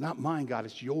 It's not mine, God,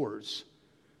 it's yours.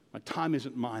 My time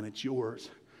isn't mine, it's yours.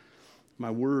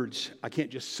 My words, I can't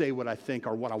just say what I think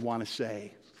or what I want to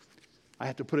say. I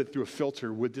have to put it through a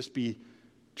filter. Would this be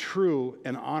true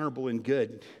and honorable and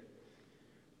good?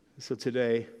 So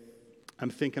today, I'm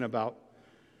thinking about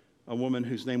a woman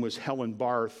whose name was Helen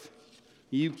Barth.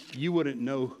 You wouldn't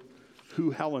know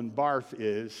who Helen Barth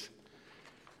is,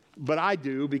 but I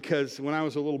do, because when I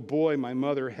was a little boy, my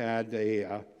mother had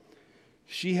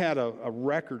she had a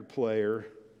record player,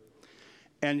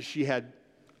 and she had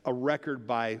a record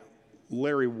by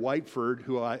Larry Whiteford,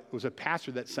 who was a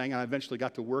pastor that sang, and I eventually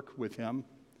got to work with him.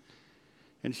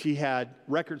 And she had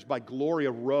records by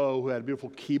Gloria Rowe, who had beautiful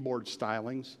keyboard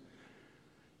stylings.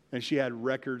 And she had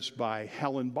records by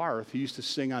Helen Barth, who used to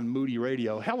sing on Moody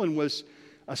Radio. Helen was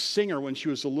a singer when she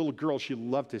was a little girl. She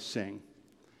loved to sing.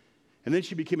 And then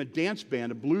she became a dance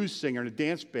band, a blues singer and a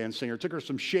dance band singer. It took her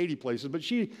some shady places, but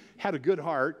she had a good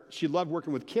heart. She loved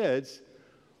working with kids.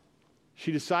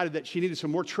 She decided that she needed some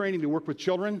more training to work with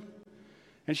children.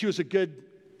 And she was a good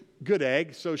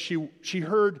egg, so she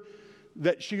heard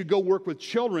that she could go work with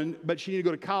children, but she needed to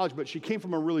go to college, but she came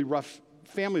from a really rough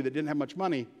family that didn't have much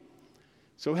money.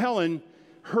 So Helen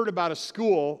heard about a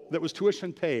school that was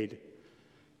tuition paid,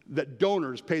 that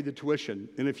donors paid the tuition,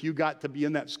 and if you got to be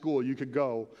in that school, you could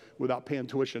go without paying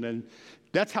tuition, and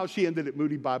that's how she ended at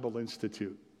Moody Bible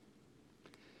Institute.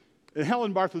 And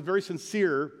Helen Barth was very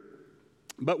sincere,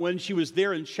 but when she was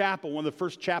there in chapel, one of the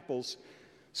first chapels,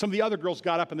 some of the other girls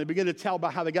got up and they began to tell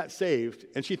about how they got saved,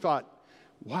 and she thought,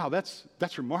 wow, that's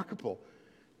remarkable.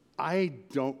 I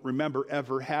don't remember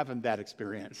ever having that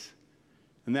experience.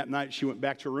 And that night she went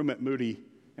back to her room at Moody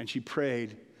and she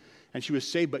prayed and she was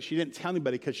saved, but she didn't tell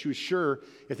anybody because she was sure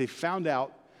if they found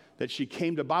out that she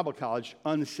came to Bible college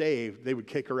unsaved, they would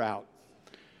kick her out.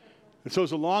 And so it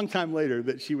was a long time later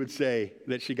that she would say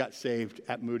that she got saved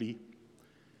at Moody.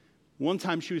 One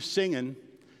time she was singing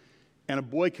and a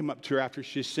boy came up to her after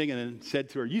she was singing and said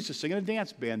to her, "You used to sing in a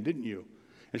dance band, didn't you?"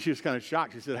 And she was kind of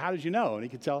shocked. She said, "How did you know?" And he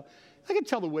could tell, "I could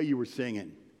tell the way you were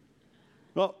singing."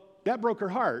 Well, that broke her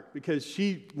heart because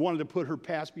she wanted to put her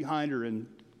past behind her and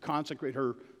consecrate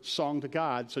her song to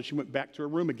God. So she went back to her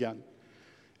room again.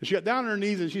 And she got down on her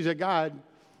knees and she said, "God,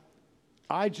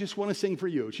 I just want to sing for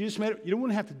you." She just made it, you don't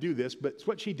want to have to do this, but it's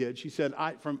what she did. She said,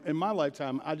 in my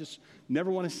lifetime, I just never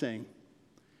want to sing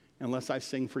unless I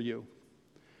sing for you.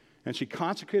 And she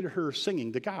consecrated her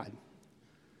singing to God.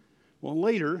 Well,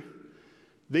 later,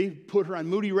 they put her on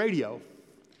Moody Radio.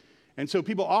 And so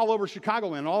people all over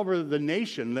Chicagoland, all over the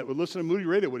nation that would listen to Moody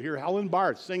Radio would hear Helen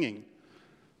Barth singing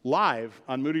live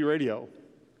on Moody Radio.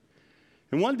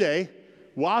 And one day,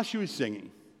 while she was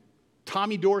singing,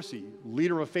 Tommy Dorsey,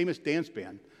 leader of a famous dance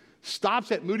band,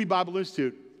 stops at Moody Bible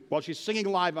Institute while she's singing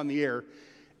live on the air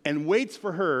and waits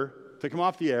for her to come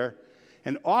off the air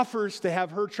and offers to have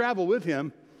her travel with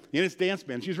him in his dance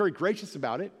band. She was very gracious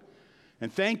about it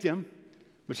and thanked him.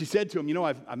 But she said to him,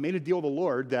 I've made a deal with the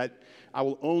Lord that I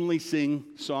will only sing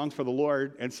songs for the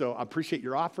Lord, and so I appreciate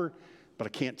your offer, but I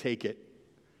can't take it.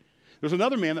 There's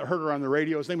another man that heard her on the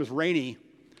radio. His name was Rainey.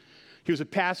 He was a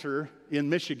pastor in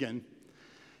Michigan,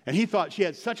 and he thought she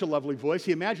had such a lovely voice.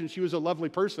 He imagined she was a lovely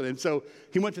person, and so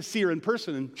he went to see her in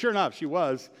person, and sure enough, she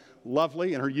was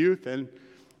lovely in her youth, and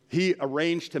he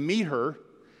arranged to meet her,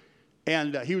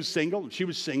 and he was single, and she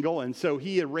was single, and so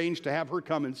he arranged to have her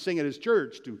come and sing at his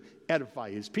church to edify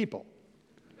his people.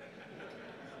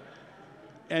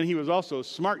 And he was also a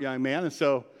smart young man, and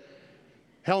so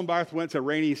Helen Barth went to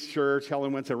Rainey's church,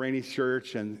 Helen went to Rainey's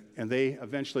church, and they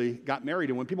eventually got married.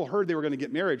 And when people heard they were going to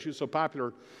get married, she was so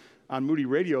popular on Moody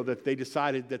Radio that they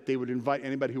decided that they would invite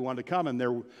anybody who wanted to come. And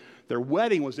their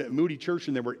wedding was at Moody Church,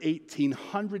 and there were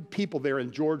 1,800 people there,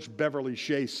 and George Beverly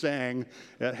Shea sang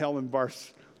at Helen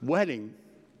Barth's wedding.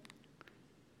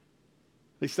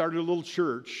 They started a little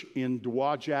church in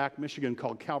Dowagiac, Michigan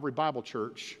called Calvary Bible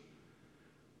Church.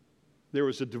 There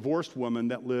was a divorced woman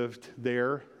that lived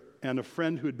there, and a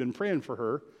friend who had been praying for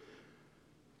her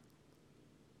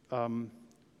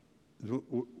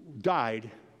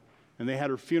died, and they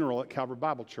had her funeral at Calvary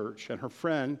Bible Church. And her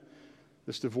friend,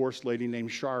 this divorced lady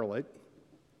named Charlotte,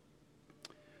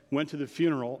 went to the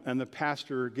funeral, and the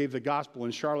pastor gave the gospel,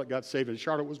 and Charlotte got saved, and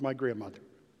Charlotte was my grandmother.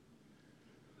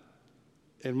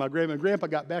 And my grandma and grandpa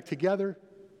got back together,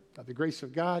 by the grace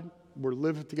of God, were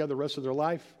living together the rest of their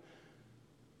life.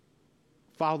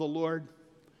 Follow the Lord.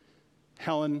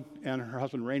 Helen and her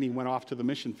husband Rainey went off to the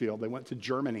mission field. They went to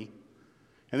Germany,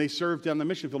 and they served on the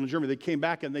mission field in Germany. They came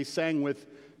back and they sang with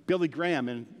Billy Graham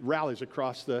in rallies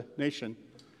across the nation.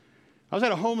 I was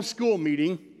at a homeschool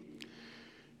meeting.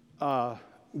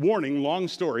 Warning, long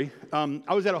story.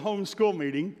 I was at a homeschool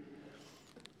meeting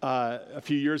a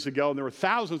few years ago, and there were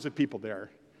thousands of people there.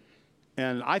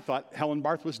 And I thought Helen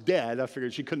Barth was dead. I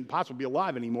figured she couldn't possibly be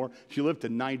alive anymore. She lived to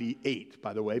 98,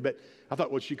 by the way. But I thought,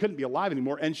 well, she couldn't be alive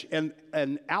anymore.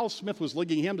 And Al Smith was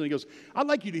leading hymns, and he goes, "I'd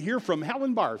like you to hear from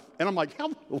Helen Barth." And I'm like,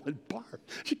 Helen Barth?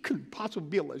 She couldn't possibly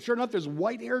be alive. Sure enough, this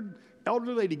white-haired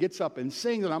elderly lady gets up and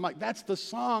sings, and I'm like, that's the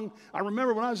song I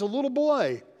remember when I was a little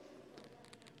boy.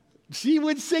 She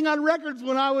would sing on records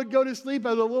when I would go to sleep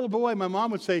as a little boy. My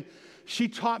mom would say, she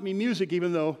taught me music,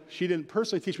 even though she didn't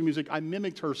personally teach me music. I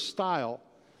mimicked her style.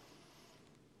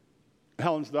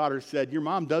 Helen's daughter said, "Your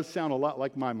mom does sound a lot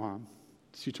like my mom,"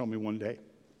 she told me one day.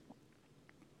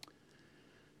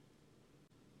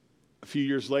 A few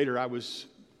years later, I was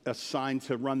assigned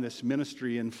to run this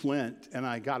ministry in Flint, and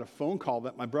I got a phone call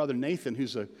that my brother Nathan,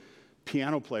 who's a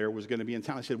piano player, was going to be in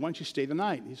town. I said, "Why don't you stay the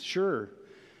night?" He said, "Sure."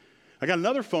 I got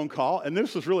another phone call, and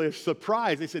this was really a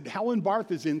surprise. They said, "Helen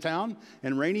Barth is in town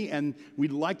and Rainey, and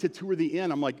we'd like to tour the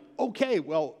inn." I'm like, "Okay,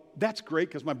 well, that's great,"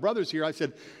 because my brother's here. I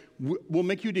said, "We'll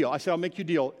make you a deal." I said, "I'll make you a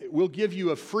deal. We'll give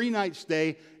you a free night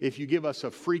stay if you give us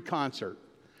a free concert,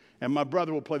 and my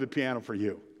brother will play the piano for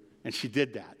you." And she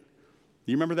did that.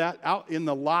 You remember that? Out in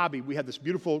the lobby, we had this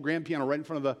beautiful grand piano right in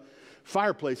front of the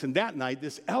fireplace. And that night,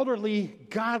 this elderly,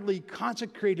 godly,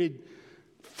 consecrated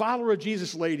follower of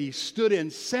Jesus lady stood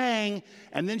and sang,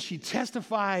 and then she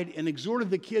testified and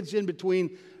exhorted the kids in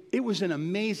between. It was an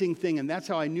amazing thing, and that's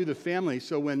how I knew the family.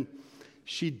 So when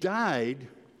she died,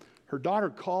 her daughter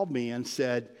called me and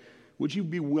said, "Would you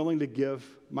be willing to give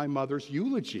my mother's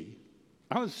eulogy?"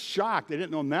 I was shocked. I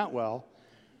didn't know him that well.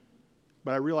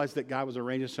 But I realized that God was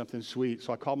arranging something sweet.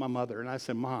 So I called my mother and I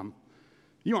said, "Mom,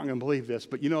 you aren't going to believe this,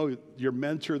 but you know, your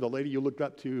mentor, the lady you looked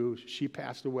up to, she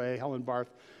passed away, Helen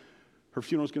Barth. Her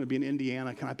funeral's going to be in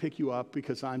Indiana. Can I pick you up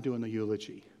because I'm doing the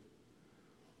eulogy?"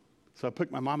 So I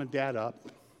picked my mom and dad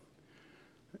up,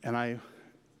 and I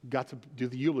got to do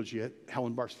the eulogy at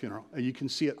Helen Barth's funeral. And you can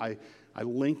see it. I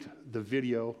linked the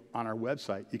video on our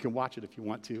website. You can watch it if you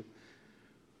want to.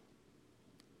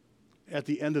 At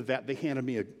the end of that, they handed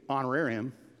me an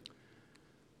honorarium.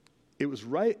 It was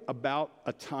right about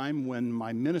a time when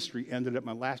my ministry ended at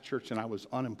my last church and I was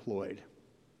unemployed.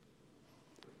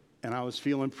 And I was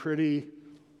feeling pretty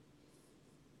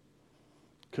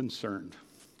concerned.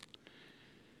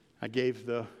 I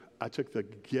took the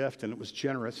gift, and it was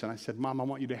generous, and I said, "Mom, I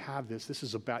want you to have this. This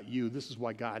is about you. This is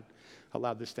why God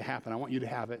allowed this to happen. I want you to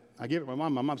have it." I gave it to my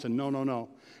mom. My mom said, No,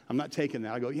 I'm not taking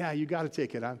that." I go, "Yeah, you got to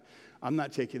take it. I'm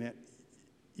not taking it.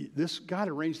 God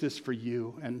arranged this for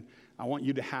you, and I want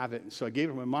you to have it." And so I gave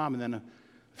it to my mom, and then a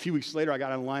few weeks later, I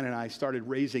got online, and I started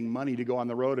raising money to go on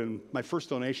the road, and my first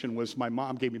donation was my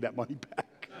mom gave me that money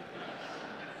back.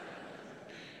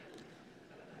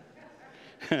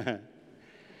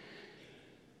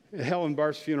 At Helen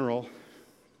Barth's funeral,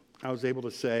 I was able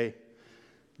to say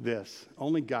this: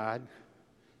 only God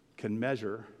can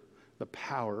measure the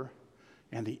power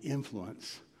and the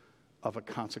influence of a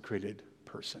consecrated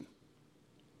person.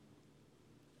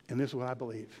 And this is what I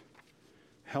believe.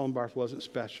 Helen Barth wasn't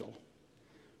special.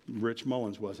 Rich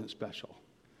Mullins wasn't special.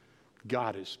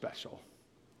 God is special.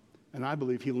 And I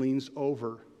believe he leans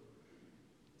over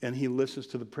and he listens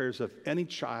to the prayers of any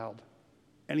child,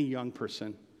 any young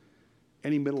person,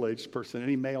 any middle-aged person,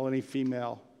 any male, any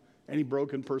female, any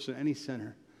broken person, any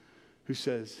sinner who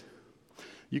says,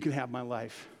 "You can have my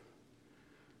life.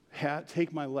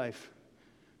 Take my life.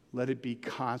 Let it be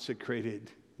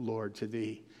consecrated, Lord, to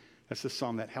thee." That's the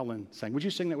song that Helen sang. Would you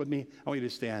sing that with me? I want you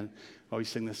to stand while we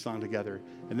sing this song together.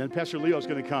 And then Pastor Leo is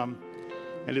going to come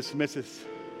and dismiss us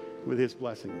with his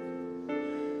blessing.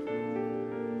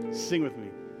 Sing with me.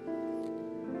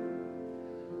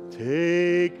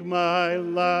 Take my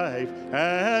life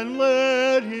and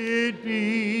let it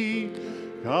be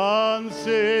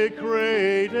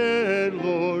consecrated,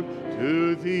 Lord,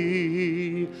 to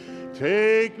thee.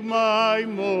 Take my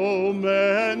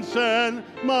moments and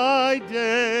my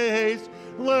days,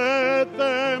 let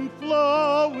them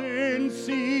flow in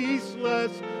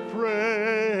ceaseless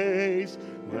praise.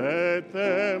 Let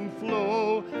them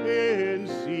flow in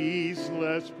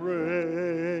ceaseless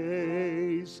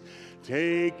praise.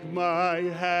 Take my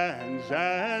hands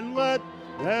and let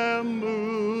them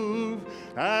move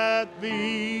at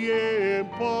the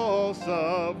impulse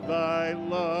of thy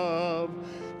love.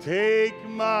 Take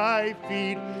my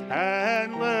feet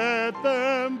and let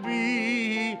them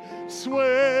be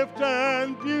swift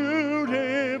and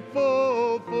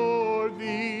beautiful for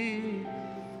thee.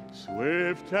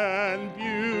 Swift and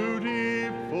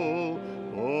beautiful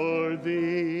for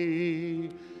thee.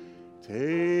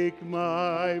 Take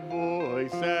my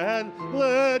voice and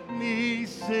let me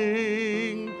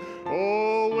sing,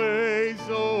 always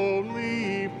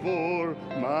only for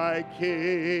my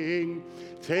King.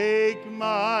 Take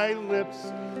my lips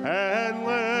and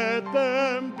let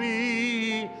them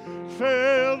be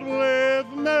filled with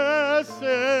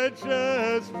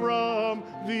messages from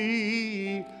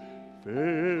thee.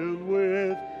 Filled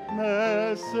with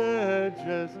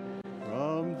messages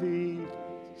from thee.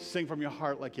 Sing from your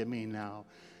heart like you mean now.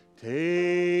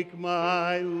 Take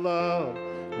my love,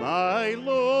 my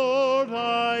Lord,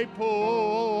 I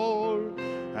pour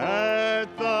at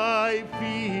thy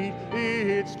feet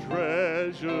its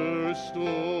treasure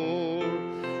store.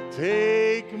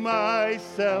 Take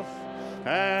myself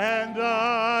and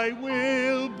I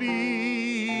will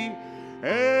be